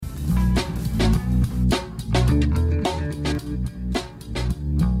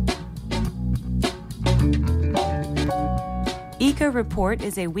Eco Report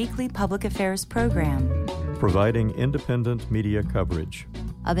is a weekly public affairs program providing independent media coverage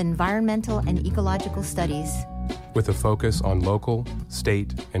of environmental and ecological studies with a focus on local,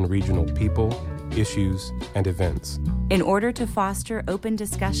 state, and regional people, issues, and events in order to foster open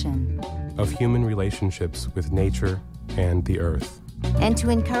discussion of human relationships with nature and the earth, and to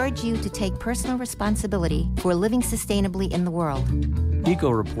encourage you to take personal responsibility for living sustainably in the world. Eco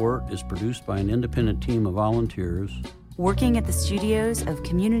Report is produced by an independent team of volunteers working at the studios of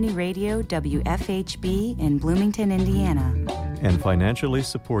Community Radio WFHB in Bloomington, Indiana, and financially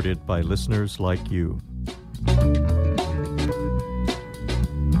supported by listeners like you.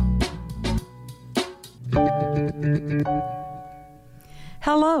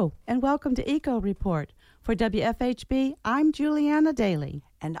 Hello, and welcome to Eco Report. For WFHB, I'm Julianna Dailey.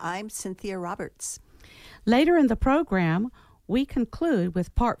 And I'm Cynthia Roberts. Later in the program, we conclude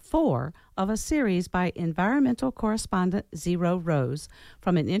with part 4 of a series by Environmental Correspondent Zyro Roze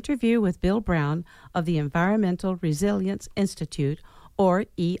from an interview with Bill Brown of the Environmental Resilience Institute, or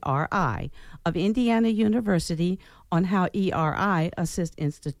ERI, of Indiana University on how ERI assists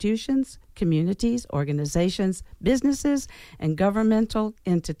institutions, communities, organizations, businesses, and governmental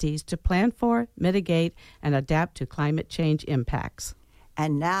entities to plan for, mitigate, and adapt to climate change impacts.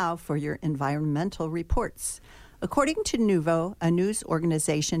 And now for your environmental reports. According to NUVO, a news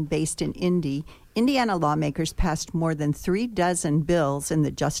organization based in Indy, Indiana lawmakers passed more than 36 bills in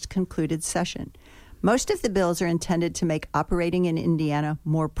the just concluded session. Most of the bills are intended to make operating in Indiana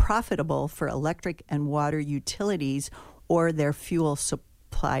more profitable for electric and water utilities or their fuel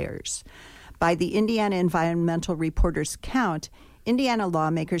suppliers. By the Indiana Environmental Reporter's count, Indiana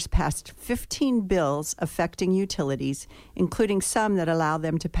lawmakers passed 15 bills affecting utilities, including some that allow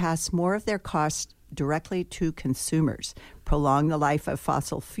them to pass more of their costs directly to consumers, prolong the life of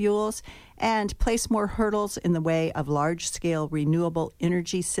fossil fuels, and place more hurdles in the way of large-scale renewable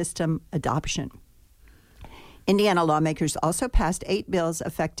energy system adoption. Indiana lawmakers also passed 8 bills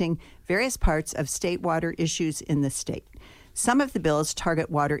affecting various parts of state water issues in the state. Some of the bills target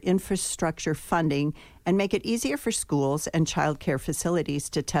water infrastructure funding and make it easier for schools and childcare facilities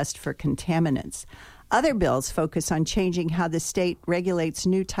to test for contaminants. Other bills focus on changing how the state regulates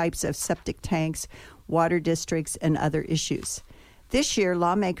new types of septic tanks, water districts, and other issues. This year,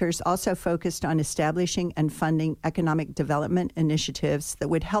 lawmakers also focused on establishing and funding economic development initiatives that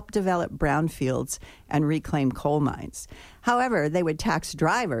would help develop brownfields and reclaim coal mines. However, they would tax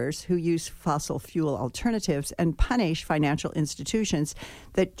drivers who use fossil fuel alternatives and punish financial institutions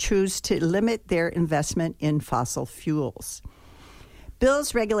that choose to limit their investment in fossil fuels.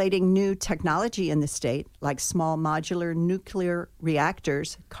 Bills regulating new technology in the state, like small modular nuclear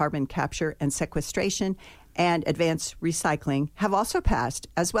reactors, carbon capture and sequestration, and advanced recycling, have also passed,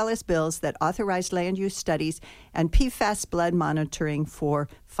 as well as bills that authorize land use studies and PFAS blood monitoring for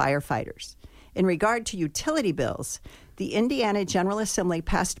firefighters. In regard to utility bills, the Indiana General Assembly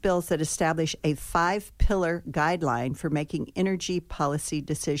passed bills that establish a 5-pillar guideline for making energy policy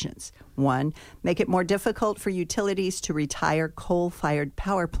decisions. 1, make it more difficult for utilities to retire coal-fired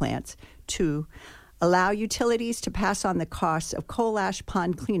power plants. 2, allow utilities to pass on the costs of coal ash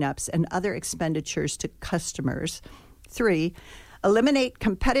pond cleanups and other expenditures to customers. 3, eliminate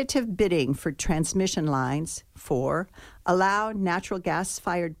competitive bidding for transmission lines. 4, allow natural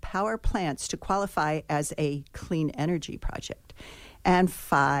gas-fired power plants to qualify as a clean energy project. And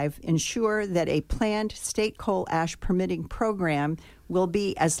 5, ensure that a planned state coal ash permitting program will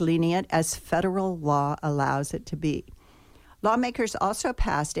be as lenient as federal law allows it to be. Lawmakers also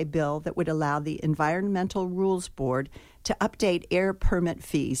passed a bill that would allow the Environmental Rules Board to update air permit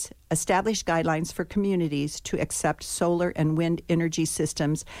fees, establish guidelines for communities to accept solar and wind energy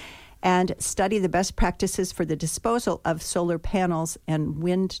systems, and study the best practices for the disposal of solar panels and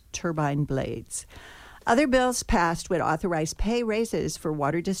wind turbine blades. Other bills passed would authorize pay raises for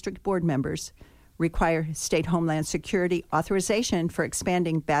water district board members, require state homeland security authorization for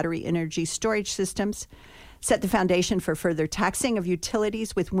expanding battery energy storage systems, set the foundation for further taxing of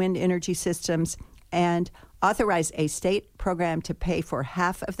utilities with wind energy systems, and authorize a state program to pay for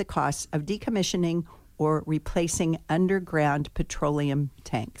half of the costs of decommissioning or replacing underground petroleum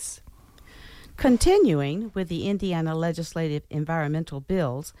tanks. Continuing with the Indiana legislative environmental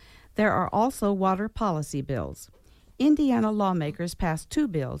bills, there are also water policy bills. Indiana lawmakers passed 2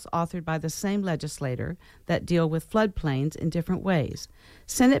 bills authored by the same legislator that deal with floodplains in different ways.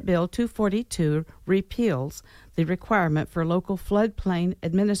 Senate Bill 242 repeals the requirement for local floodplain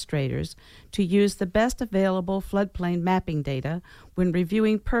administrators to use the best available floodplain mapping data when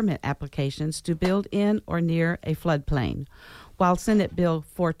reviewing permit applications to build in or near a floodplain, while Senate Bill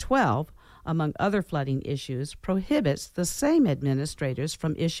 412 among other flooding issues, prohibits the same administrators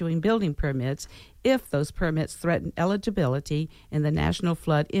from issuing building permits if those permits threaten eligibility in the National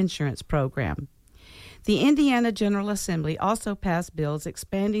Flood Insurance Program. The Indiana General Assembly also passed bills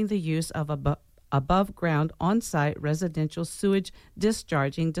expanding the use of above-ground on-site residential sewage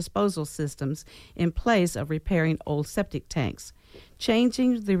discharging disposal systems in place of repairing old septic tanks,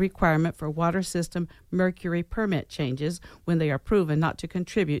 changing the requirement for water system mercury permit changes when they are proven not to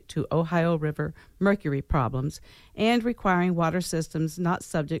contribute to Ohio River mercury problems, and requiring water systems not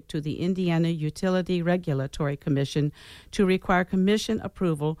subject to the Indiana Utility Regulatory Commission to require commission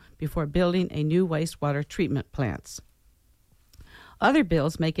approval before building a new wastewater treatment plants. Other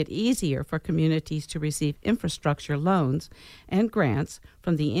bills make it easier for communities to receive infrastructure loans and grants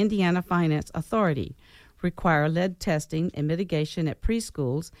from the Indiana Finance Authority, require lead testing and mitigation at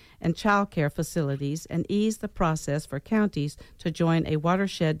preschools and childcare facilities, and ease the process for counties to join a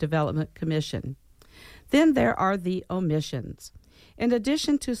watershed development commission. Then there are the omissions. In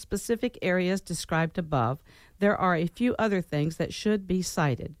addition to specific areas described above, there are a few other things that should be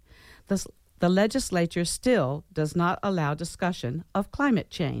cited. The legislature still does not allow discussion of climate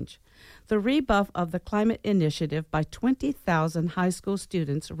change. The rebuff of the climate initiative by 20,000 high school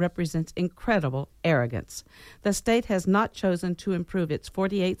students represents incredible arrogance. The state has not chosen to improve its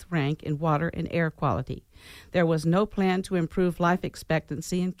 48th rank in water and air quality. There was no plan to improve life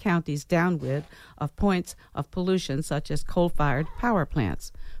expectancy in counties downwind of points of pollution such as coal-fired power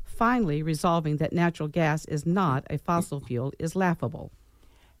plants. Finally, resolving that natural gas is not a fossil fuel is laughable.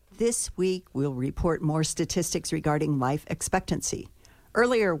 This week, we'll report more statistics regarding life expectancy.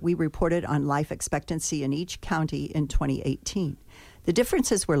 Earlier, we reported on life expectancy in each county in 2018. The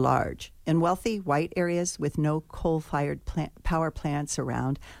differences were large. In wealthy white areas with no coal-fired power plants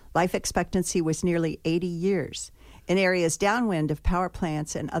around, life expectancy was nearly 80 years. In areas downwind of power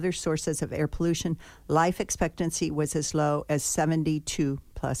plants and other sources of air pollution, life expectancy was as low as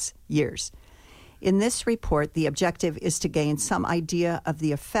 72-plus years. In this report, the objective is to gain some idea of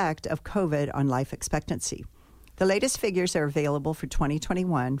the effect of COVID on life expectancy. The latest figures are available for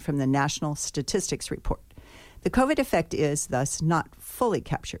 2021 from the National Statistics Report. The COVID effect is, thus, not fully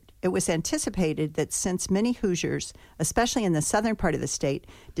captured. It was anticipated that since many Hoosiers, especially in the southern part of the state,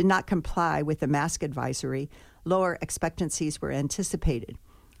 did not comply with the mask advisory, lower expectancies were anticipated.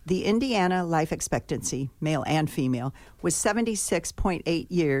 The Indiana life expectancy, male and female, was 76.8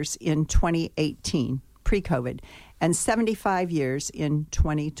 years in 2018, pre-COVID, and 75 years in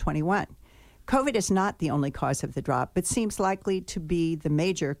 2021. COVID is not the only cause of the drop, but seems likely to be the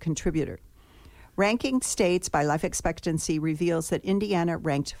major contributor. Ranking states by life expectancy reveals that Indiana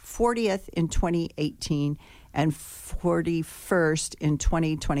ranked 40th in 2018 and 41st in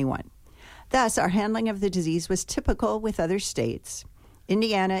 2021. Thus, our handling of the disease was typical with other states.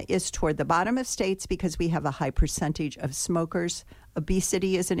 Indiana is toward the bottom of states because we have a high percentage of smokers,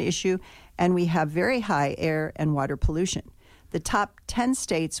 obesity is an issue, and we have very high air and water pollution. The top 10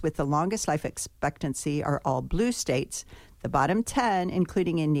 states with the longest life expectancy are all blue states. The bottom 10,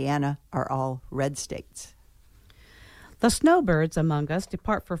 including Indiana, are all red states. The snowbirds among us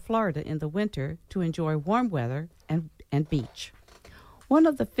depart for Florida in the winter to enjoy warm weather and beach. One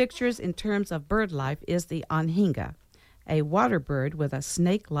of the fixtures in terms of bird life is the anhinga, a water bird with a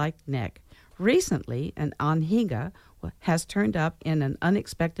snake-like neck. Recently, an anhinga has turned up in an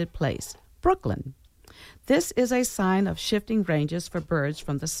unexpected place, Brooklyn. This is a sign of shifting ranges for birds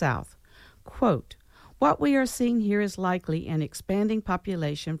from the south. Quote, "What we are seeing here is likely an expanding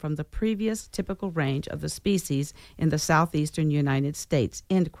population from the previous typical range of the species in the southeastern United States,"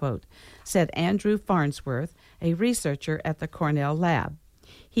 end quote, said Andrew Farnsworth, a researcher at the Cornell Lab.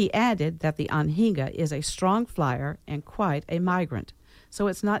 He added that the anhinga is a strong flyer and quite a migrant, so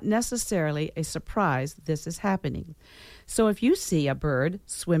it's not necessarily a surprise this is happening. So if you see a bird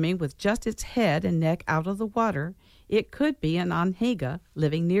swimming with just its head and neck out of the water, it could be an anhinga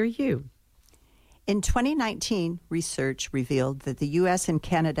living near you. In 2019, research revealed that the U.S. and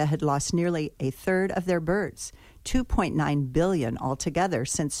Canada had lost nearly a third of their birds, 2.9 billion altogether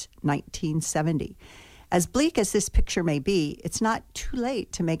since 1970. As bleak as this picture may be, it's not too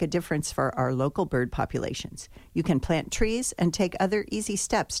late to make a difference for our local bird populations. You can plant trees and take other easy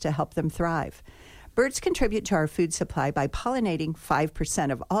steps to help them thrive. Birds contribute to our food supply by pollinating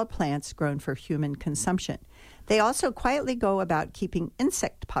 5% of all plants grown for human consumption. They also quietly go about keeping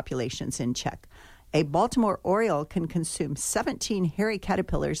insect populations in check. A Baltimore oriole can consume 17 hairy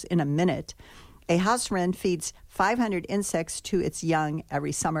caterpillars in a minute. A house wren feeds 500 insects to its young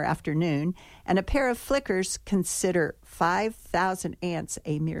every summer afternoon, and a pair of flickers consider 5,000 ants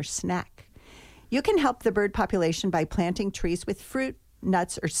a mere snack. You can help the bird population by planting trees with fruit,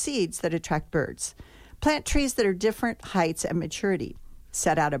 nuts, or seeds that attract birds. Plant trees that are different heights and maturity.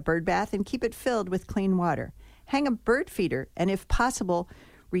 Set out a bird bath and keep it filled with clean water. Hang a bird feeder, and if possible,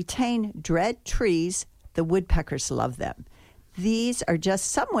 retain dread trees. The woodpeckers love them. These are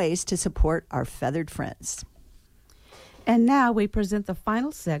just some ways to support our feathered friends. And now we present the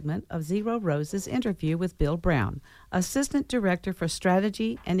final segment of Zyro Roze's interview with Bill Brown, Assistant Director for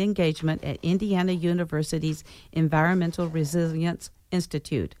Strategy and Engagement at Indiana University's Environmental Resilience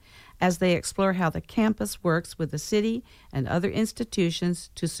Institute, as they explore how the campus works with the city and other institutions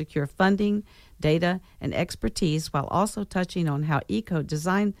to secure funding, data, and expertise, while also touching on how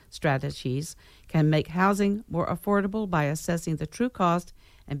eco-design strategies can make housing more affordable by assessing the true cost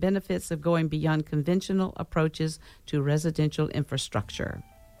and benefits of going beyond conventional approaches to residential infrastructure.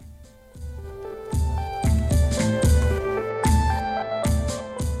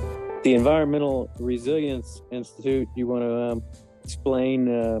 The Environmental Resilience Institute, you want to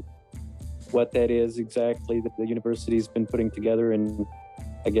explain what that is exactly that the university's been putting together, and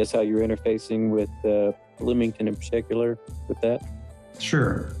I guess how you're interfacing with Bloomington in particular with that?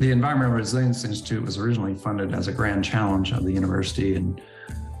 Sure. The Environmental Resilience Institute was originally funded as a grand challenge of the university, and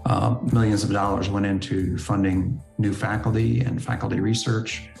millions of dollars went into funding new faculty and faculty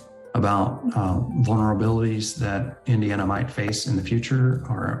research about vulnerabilities that Indiana might face in the future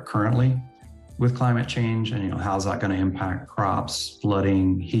or currently with climate change, and how's that going to impact crops,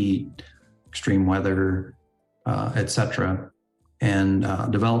 flooding, heat, extreme weather, etc. And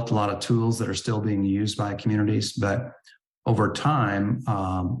developed a lot of tools that are still being used by communities. But over time,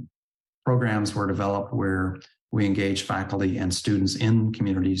 programs were developed where we engage faculty and students in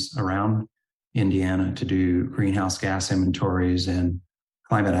communities around Indiana to do greenhouse gas inventories and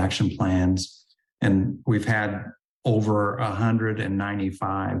climate action plans. And we've had over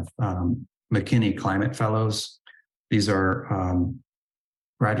 195 McKinney Climate Fellows. These are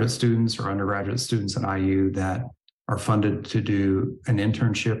graduate students or undergraduate students at IU that are funded to do an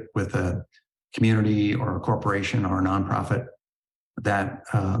internship with a community or a corporation or a nonprofit that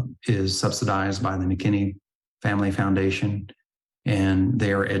is subsidized by the McKinney Family Foundation. And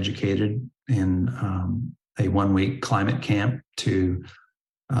they are educated in a 1-week climate camp to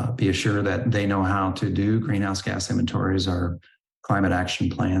be assured that they know how to do greenhouse gas inventories or climate action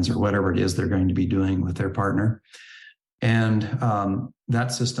plans or whatever it is they're going to be doing with their partner. And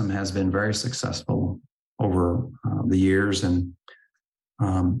that system has been very successful over the years. And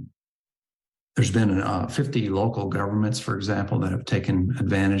there's been 50 local governments, for example, that have taken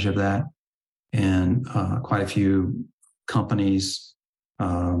advantage of that, and quite a few companies,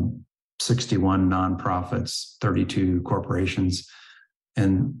 61 nonprofits, 32 corporations.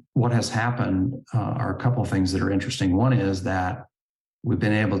 And what has happened are a couple of things that are interesting. One is that we've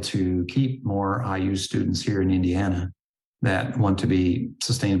been able to keep more IU students here in Indiana that want to be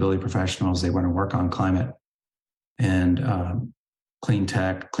sustainability professionals. They want to work on climate and clean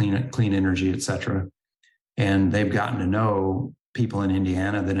tech, clean energy, et cetera. And they've gotten to know people in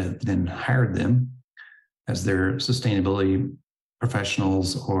Indiana that have then hired them as their sustainability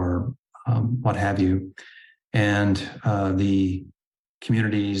professionals or what have you. And the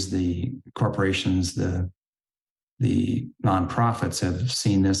communities, the corporations, the nonprofits have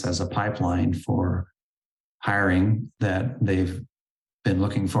seen this as a pipeline for hiring that they've been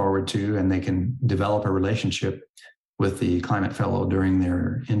looking forward to, and they can develop a relationship with the climate fellow during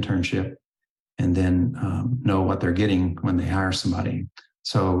their internship and then know what they're getting when they hire somebody.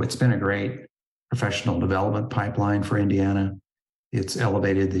 So it's been a great professional development pipeline for Indiana. It's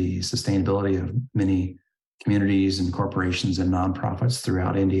elevated the sustainability of many communities and corporations and nonprofits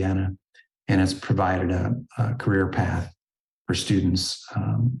throughout Indiana. And it's provided a career path for students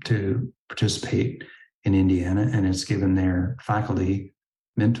to participate in Indiana. And it's given their faculty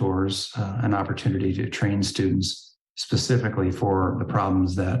mentors an opportunity to train students specifically for the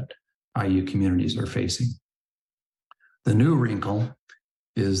problems that IU communities are facing. The new wrinkle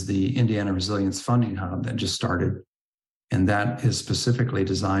is the Indiana Resilience Funding Hub that just started. And that is specifically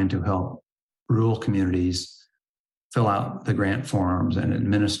designed to help rural communities fill out the grant forms and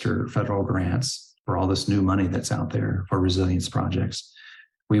administer federal grants for all this new money that's out there for resilience projects.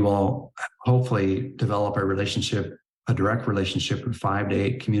 We will hopefully develop a direct relationship with 5 to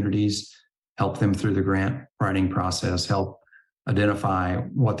 8 communities, help them through the grant writing process, help identify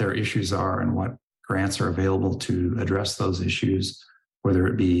what their issues are and what grants are available to address those issues, whether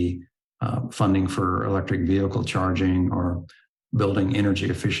it be funding for electric vehicle charging or building energy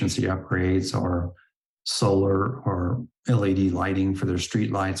efficiency upgrades or solar or LED lighting for their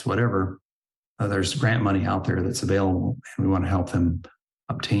street lights, whatever. There's grant money out there that's available, and we want to help them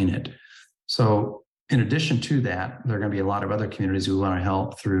obtain it. So in addition to that, there are going to be a lot of other communities who want to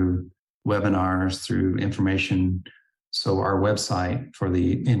help through webinars, through information. So our website for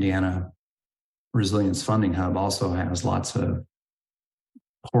the Indiana Resilience Funding Hub also has lots of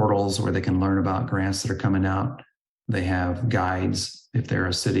portals where they can learn about grants that are coming out. They have guides. If they're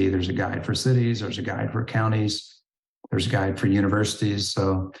a city, there's a guide for cities, there's a guide for counties, there's a guide for universities.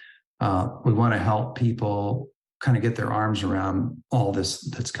 So we want to help people kind of get their arms around all this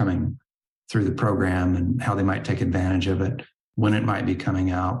that's coming through the program and how they might take advantage of it, when it might be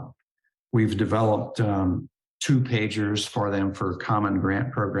coming out. We've developed 2-pagers for them for common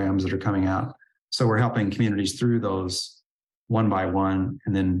grant programs that are coming out. So we're helping communities through those one by one,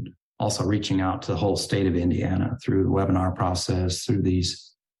 and then also reaching out to the whole state of Indiana through the webinar process, through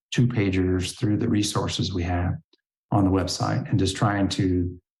these 2-pagers, through the resources we have on the website, and just trying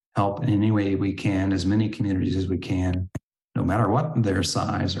to help in any way we can, as many communities as we can, no matter what their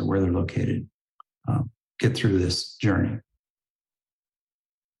size or where they're located, get through this journey.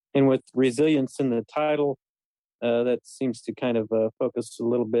 And with resilience in the title, that seems to kind of focus a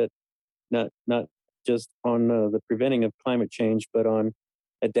little bit, not just on the preventing of climate change, but on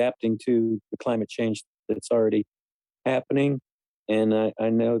adapting to the climate change that's already happening. And I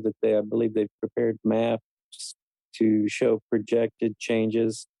know that I believe they've prepared maps to show projected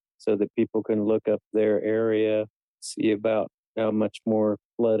changes so that people can look up their area, see about how much more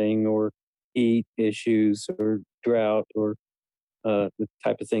flooding or heat issues or drought or the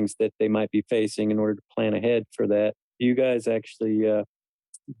type of things that they might be facing in order to plan ahead for that. Do you guys actually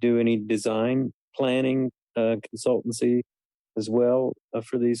do any design planning consultancy as well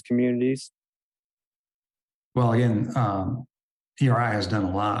for these communities? Well, again, ERI has done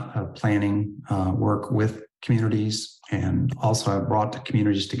a lot of planning work with communities, and also have brought the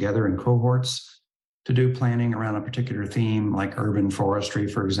communities together in cohorts to do planning around a particular theme, like urban forestry,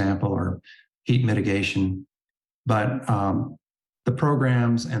 for example, or heat mitigation. But the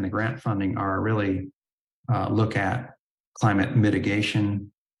programs and the grant funding are really look at climate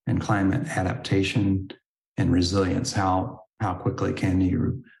mitigation and climate adaptation and resilience. How quickly can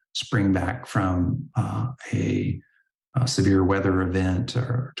you spring back from a severe weather event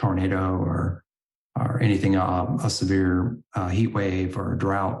or tornado or anything, a severe heat wave or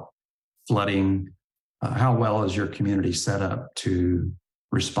drought, flooding? How well is your community set up to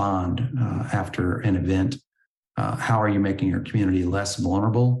respond after an event? How are you making your community less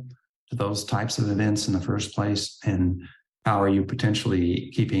vulnerable to those types of events in the first place? And how are you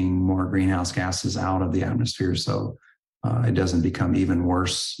potentially keeping more greenhouse gases out of the atmosphere so it doesn't become even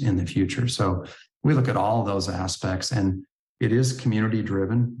worse in the future? So we look at all those aspects, and it is community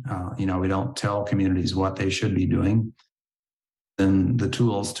driven. We don't tell communities what they should be doing. Then the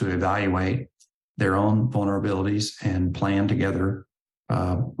tools to evaluate their own vulnerabilities and plan together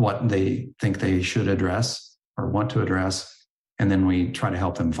what they think they should address or want to address. And then we try to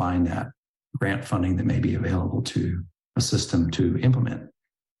help them find that grant funding that may be available to assist them to implement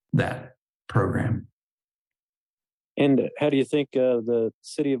that program. And how do you think the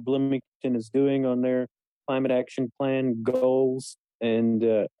city of Bloomington is doing on their climate action plan goals,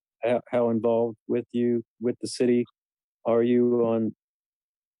 and how involved with the city are you on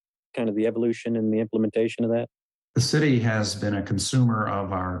kind of the evolution and the implementation of that? The city has been a consumer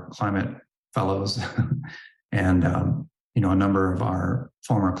of our climate fellows, and a number of our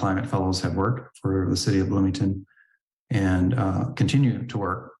former climate fellows have worked for the city of Bloomington and continue to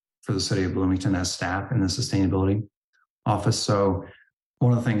work for the city of Bloomington as staff in the sustainability office. So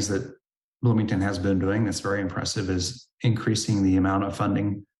one of the things that Bloomington has been doing that's very impressive is increasing the amount of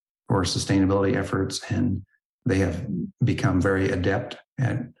funding for sustainability efforts, and they have become very adept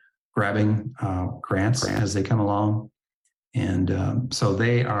at grabbing grants as they come along. And so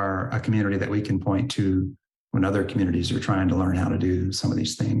they are a community that we can point to when other communities are trying to learn how to do some of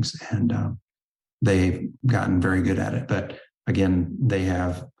these things. And they've gotten very good at it. But again, they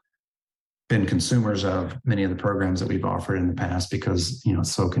have been consumers of many of the programs that we've offered in the past because,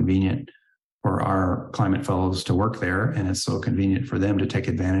 it's so convenient for our climate fellows to work there, and it's so convenient for them to take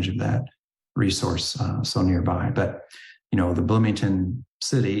advantage of that resource so nearby. But, the Bloomington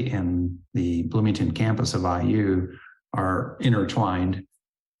city and the Bloomington campus of IU are intertwined,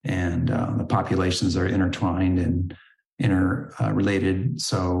 and the populations are intertwined and interrelated.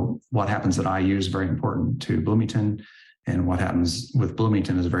 So what happens at IU is very important to Bloomington, and what happens with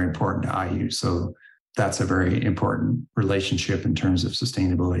Bloomington is very important to IU. So that's a very important relationship in terms of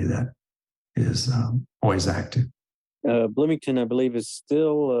sustainability that is always active. Bloomington, I believe, is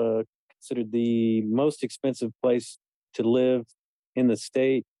still considered the most expensive place to live in the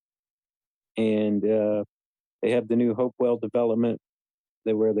state. And they have the new Hopewell development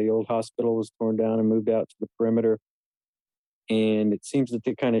where the old hospital was torn down and moved out to the perimeter. And it seems that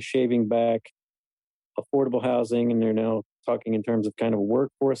they're kind of shaving back affordable housing, and they're now talking in terms of kind of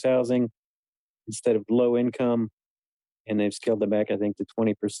workforce housing instead of low income. And they've scaled them back, I think, to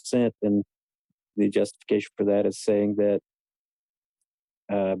 20%. And the justification for that is saying that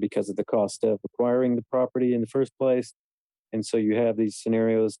because of the cost of acquiring the property in the first place. And so you have these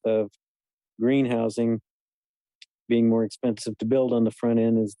scenarios of green housing being more expensive to build on the front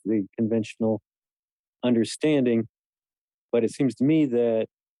end is the conventional understanding. But it seems to me that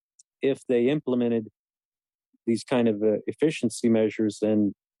if they implemented these kind of efficiency measures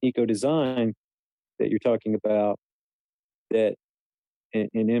and eco-design that you're talking about, that and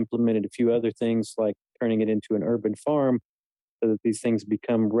implemented a few other things like turning it into an urban farm so that these things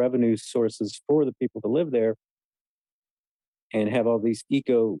become revenue sources for the people who live there, and have all these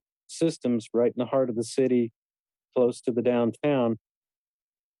ecosystems right in the heart of the city, close to the downtown,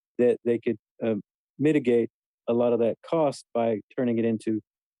 that they could mitigate a lot of that cost by turning it into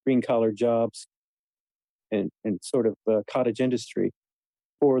green-collar jobs and sort of cottage industry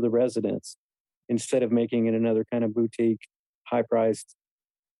for the residents, instead of making it another kind of boutique, high-priced,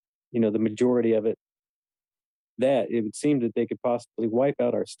 the majority of it. That it would seem that they could possibly wipe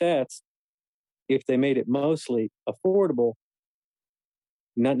out our stats if they made it mostly affordable,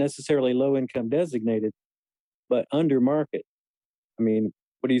 not necessarily low-income designated, but under market. I mean,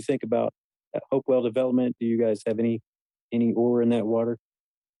 what do you think about Hopewell development? Do you guys have any oar in that water?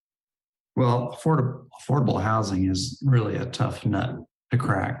 Well, affordable housing is really a tough nut to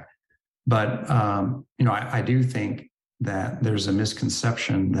crack. But, I do think that there's a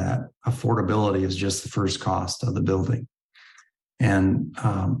misconception that affordability is just the first cost of the building. And,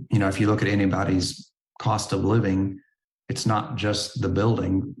 if you look at anybody's cost of living, it's not just the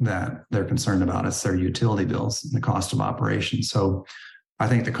building that they're concerned about, it's their utility bills and the cost of operation. So I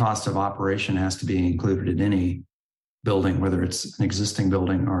think the cost of operation has to be included in any building, whether it's an existing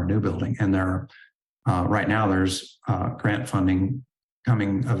building or a new building. And right now there's grant funding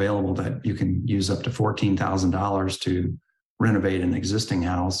coming available that you can use up to $14,000 to renovate an existing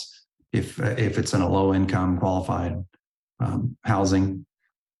house if it's in a low income qualified housing.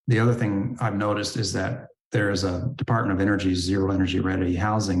 The other thing I've noticed is that there is a Department of Energy's Zero Energy Ready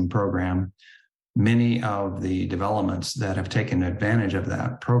housing program. Many of the developments that have taken advantage of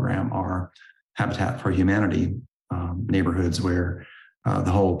that program are Habitat for Humanity neighborhoods where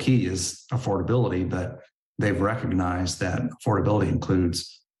the whole key is affordability, but they've recognized that affordability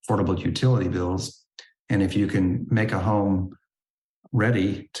includes affordable utility bills. And if you can make a home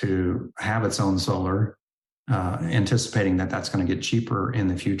ready to have its own solar, anticipating that that's going to get cheaper in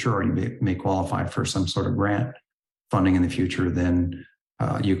the future, or you may qualify for some sort of grant funding in the future, then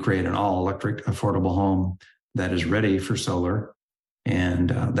you create an all-electric affordable home that is ready for solar. And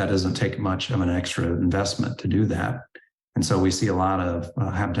that doesn't take much of an extra investment to do that. And so we see a lot of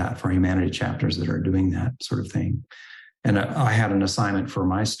Habitat for Humanity chapters that are doing that sort of thing. And I had an assignment for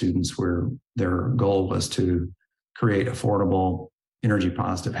my students where their goal was to create affordable, energy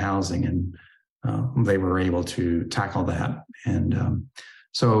positive housing. And they were able to tackle that. And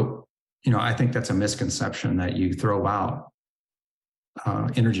so, I think that's a misconception that you throw out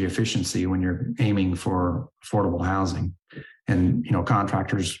energy efficiency when you're aiming for affordable housing. And,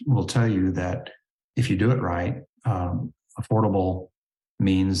 contractors will tell you that if you do it right, affordable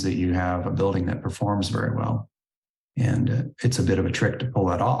means that you have a building that performs very well. And it's a bit of a trick to pull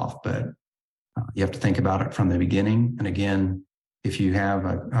that off, but you have to think about it from the beginning. And again, if you have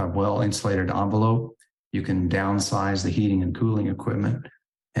a well-insulated envelope, you can downsize the heating and cooling equipment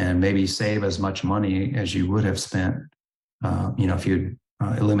and maybe save as much money as you would have spent, if you'd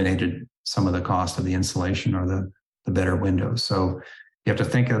eliminated some of the cost of the insulation or the better windows. So you have to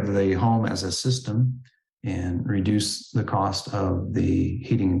think of the home as a system and reduce the cost of the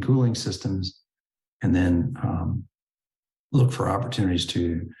heating and cooling systems, and then look for opportunities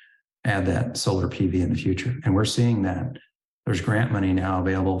to add that solar PV in the future. And we're seeing that there's grant money now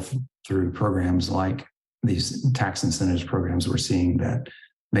available through programs like these tax incentives programs. We're seeing that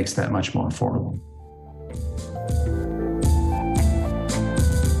makes that much more affordable.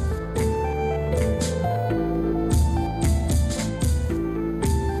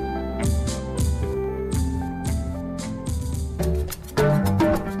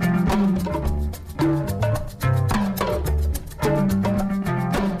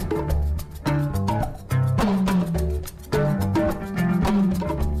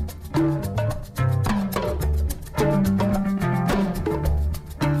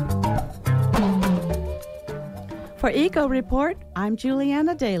 For Eco Report, I'm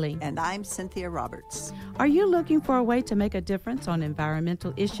Julianna Dailey. And I'm Cynthia Roberts. Are you looking for a way to make a difference on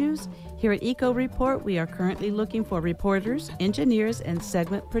environmental issues? Here at Eco Report, we are currently looking for reporters, engineers, and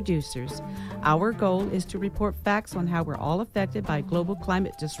segment producers. Our goal is to report facts on how we're all affected by global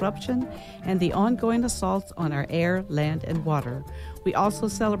climate disruption and the ongoing assaults on our air, land, and water. We also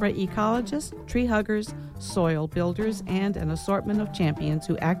celebrate ecologists, tree huggers, soil builders, and an assortment of champions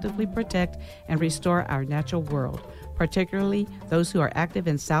who actively protect and restore our natural world, particularly those who are active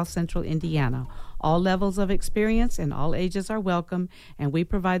in South Central Indiana. All levels of experience and all ages are welcome, and we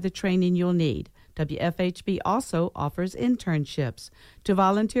provide the training you'll need. WFHB also offers internships. To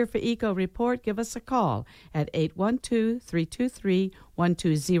volunteer for Eco Report, give us a call at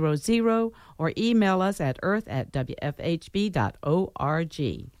 812-323-1200 or email us at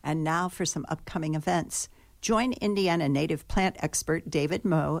earth@wfhb.org. And now for some upcoming events. Join Indiana native plant expert David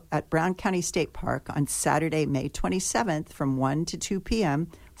Moe at Brown County State Park on Saturday, May 27th from 1 to 2 p.m.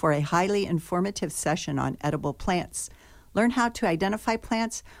 for a highly informative session on edible plants. Learn how to identify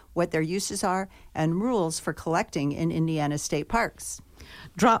plants, what their uses are, and rules for collecting in Indiana state parks.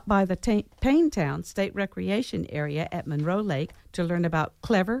 Drop by the Paintown State Recreation Area at Monroe Lake to learn about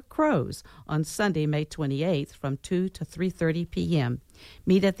clever crows on Sunday, May 28th from 2 to 3:30 p.m.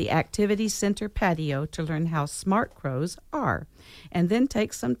 Meet at the Activity Center patio to learn how smart crows are, and then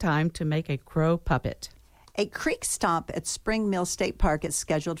take some time to make a crow puppet. A creek stomp at Spring Mill State Park is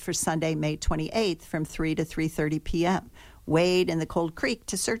scheduled for Sunday, May 28th from 3 to 3:30 p.m. Wade in the cold creek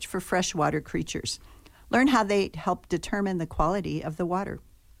to search for freshwater creatures. Learn how they help determine the quality of the water.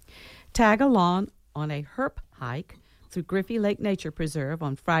 Tag along on a herp hike through Griffey Lake Nature Preserve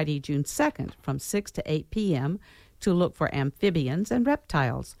on Friday, June 2nd from 6 to 8 p.m. to look for amphibians and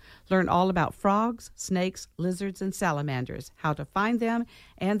reptiles. Learn all about frogs, snakes, lizards, and salamanders, how to find them,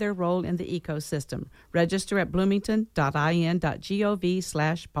 and their role in the ecosystem. Register at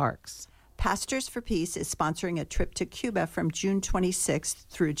bloomington.in.gov/parks. Pastors for Peace is sponsoring a trip to Cuba from June 26th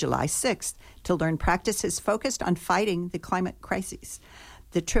through July 6th to learn practices focused on fighting the climate crises.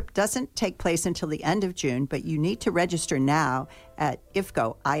 The trip doesn't take place until the end of June, but you need to register now at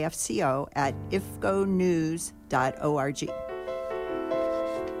IFCO, IFCO, at ifconews.org.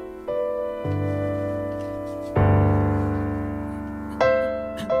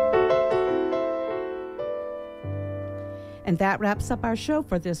 And that wraps up our show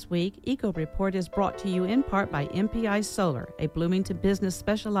for this week. Eco Report is brought to you in part by MPI Solar, a Bloomington business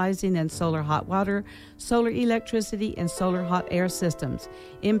specializing in solar hot water, solar electricity, and solar hot air systems.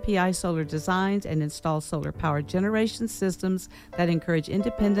 MPI Solar designs and installs solar power generation systems that encourage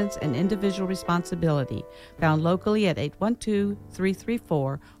independence and individual responsibility. Found locally at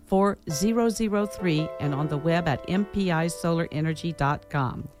 812-334-4003 and on the web at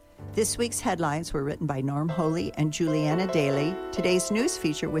mpisolarenergy.com. This week's headlines were written by Norm Holy and Julianna Dailey. Today's news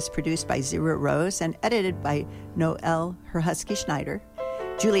feature was produced by Zyro Roze and edited by Noelle Herhusky-Schneider.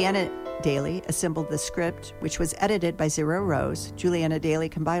 Julianna Dailey assembled the script, which was edited by Zyro Roze. Julianna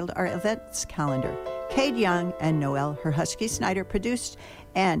Dailey compiled our events calendar. Cade Young and Noelle Herhusky-Schneider produced,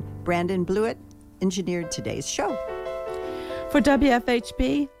 and Brandon Blewett engineered today's show. For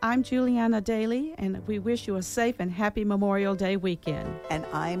WFHB, I'm Julianna Dailey, and we wish you a safe and happy Memorial Day weekend. And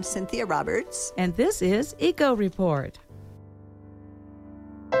I'm Cynthia Roberts. And this is Eco Report.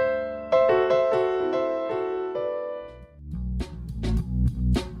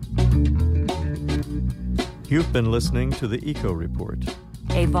 You've been listening to the Eco Report,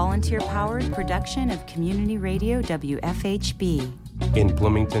 a volunteer-powered production of Community Radio WFHB in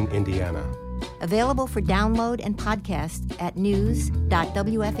Bloomington, Indiana. Available for download and podcast at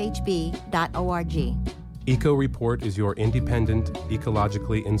news.wfhb.org. Eco Report is your independent,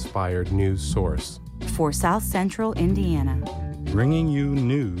 ecologically inspired news source for South Central Indiana, bringing you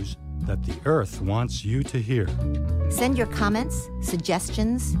news that the Earth wants you to hear. Send your comments,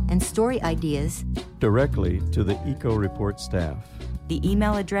 suggestions, and story ideas directly to the Eco Report staff. The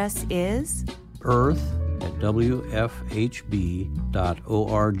email address is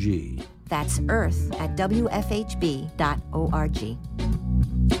earth@wfhb.org. That's earth@wfhb.org.